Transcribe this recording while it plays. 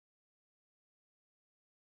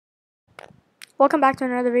Welcome back to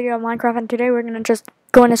another video of Minecraft, and today we're gonna just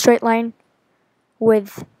go in a straight line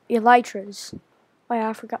with elytras. Oh yeah,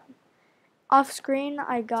 I forgot. Off screen,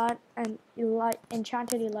 I got an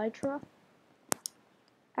enchanted elytra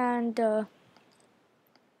and a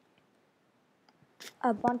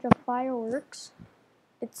bunch of fireworks.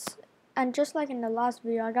 And just like in the last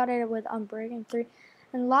video, I got it with Unbreaking 3.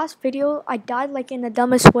 In the last video, I died like in the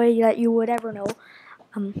dumbest way that you would ever know.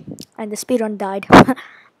 And the speedrun died,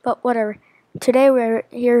 but whatever. Today we're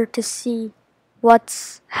here to see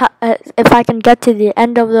if I can get to the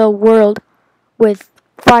end of the world with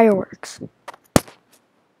fireworks.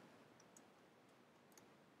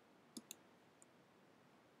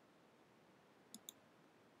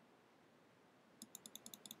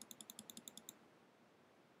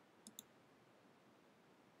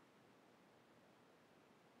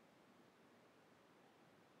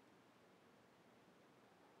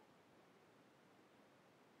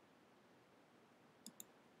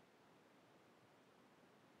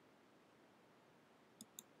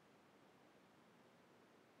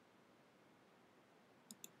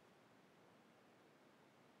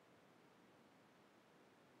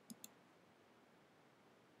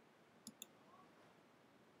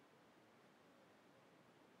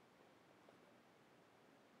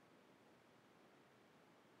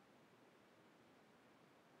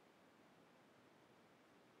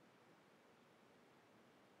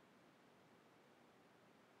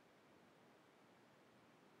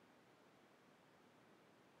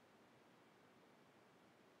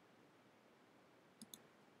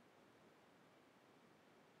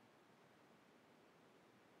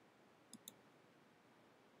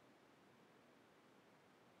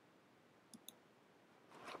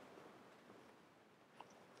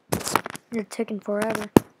 You're taking forever.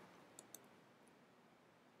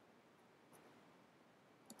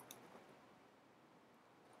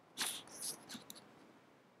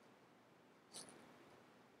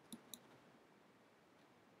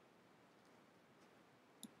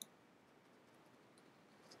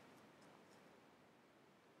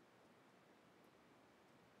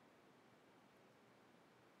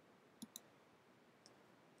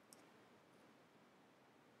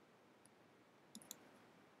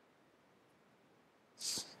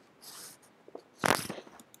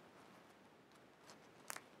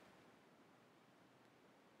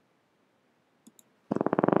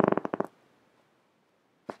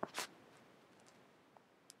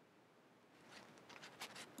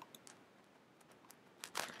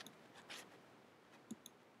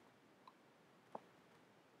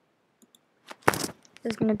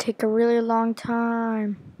 This is gonna take a really long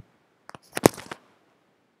time.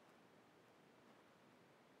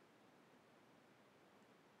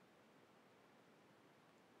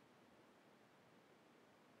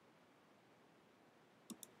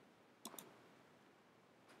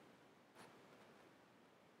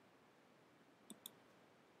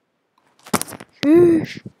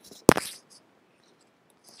 Sheesh.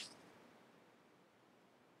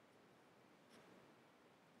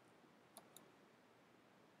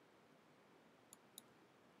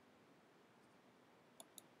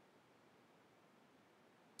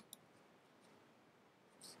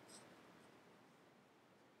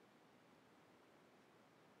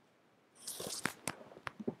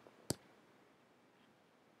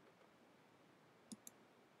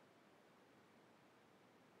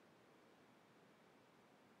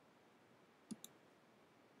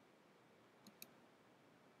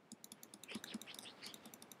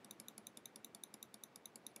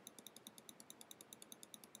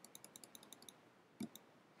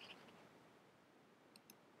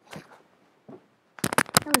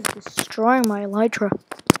 That was destroying my elytra.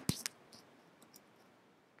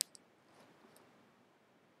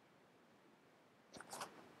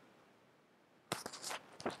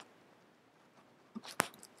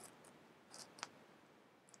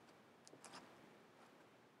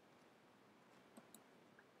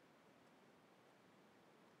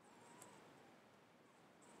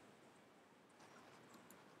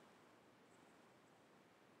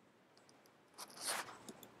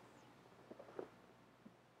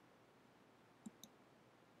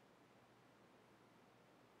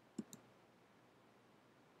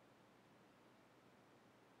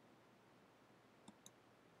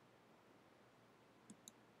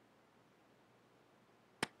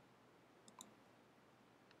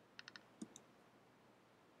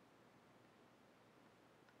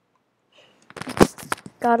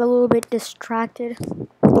 Got a little bit distracted.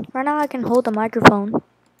 Right now I can hold the microphone,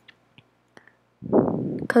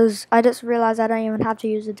 because I just realized I don't even have to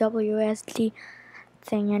use the WSD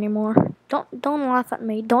thing anymore. Don't laugh at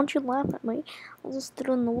me. Don't you laugh at me. I just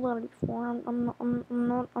didn't know that before.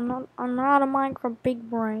 I'm not a Minecraft big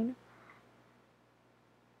brain.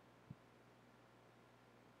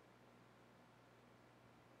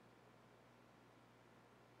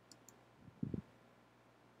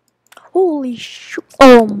 Holy shit!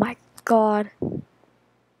 Oh my god.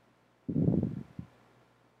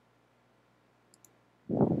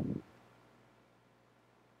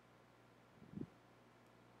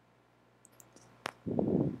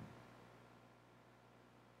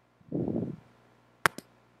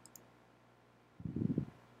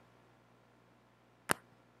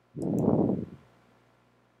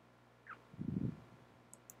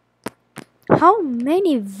 How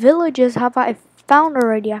many villages have I found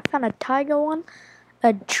already? I found a tiger one,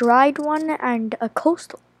 a dried one, and a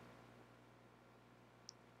coastal.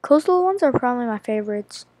 Coastal ones are probably my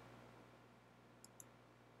favorites.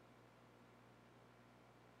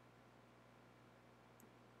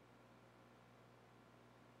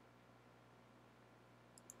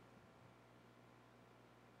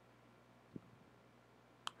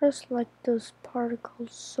 I just like those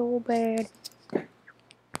particles so bad.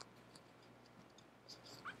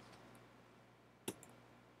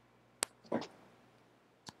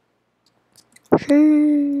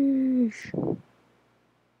 Sheesh.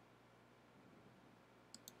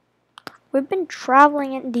 We've been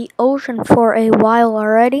traveling in the ocean for a while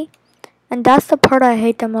already, and that's the part I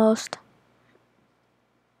hate the most.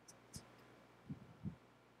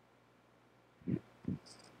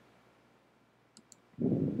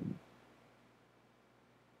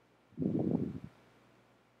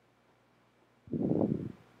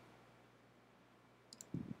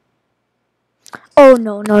 Oh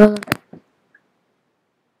no.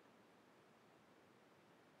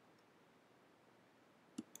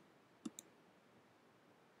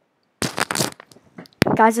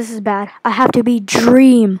 Guys, this is bad. I have to be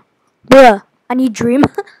Dream. Bruh, I need Dream.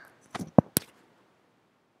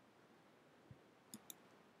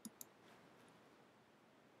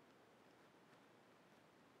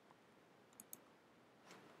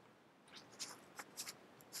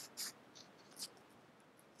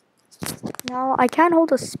 Now, I can't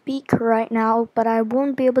hold a speaker right now, but I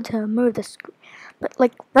won't be able to move the screen. But,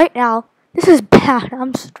 like, right now, this is bad.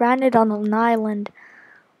 I'm stranded on an island.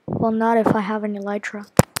 Well, not if I have an elytra.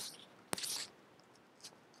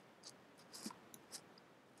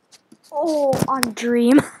 Oh, on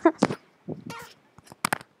Dream.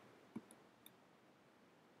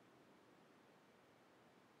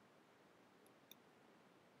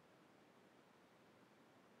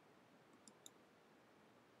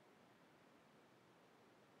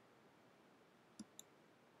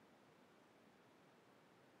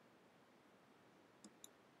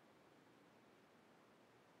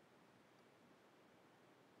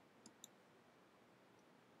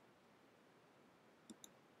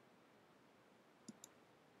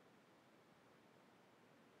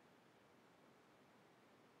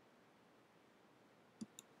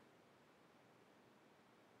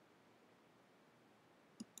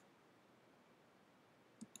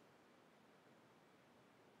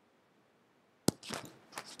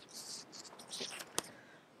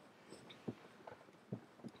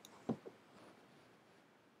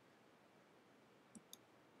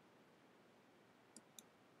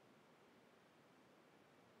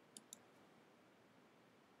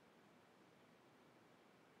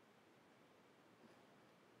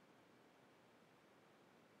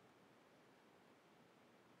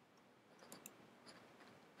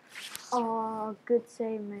 Oh, good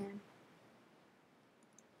save, man.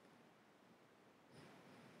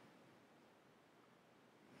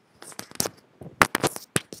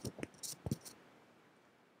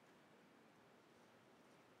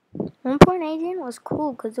 One point 18 was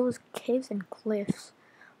cool because it was caves and cliffs,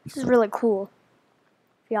 which is really cool,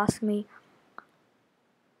 if you ask me.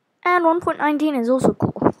 And 1.19 is also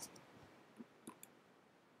cool.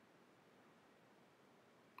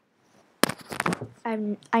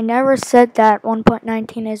 I never said that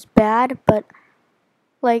 1.19 is bad, but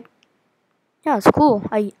like, yeah, it's cool.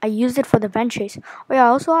 I used it for the vent chase. Oh yeah,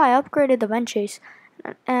 also I upgraded the vent chase.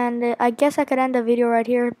 And I guess I could end the video right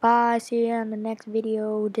here. Bye. See you in the next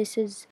video. This is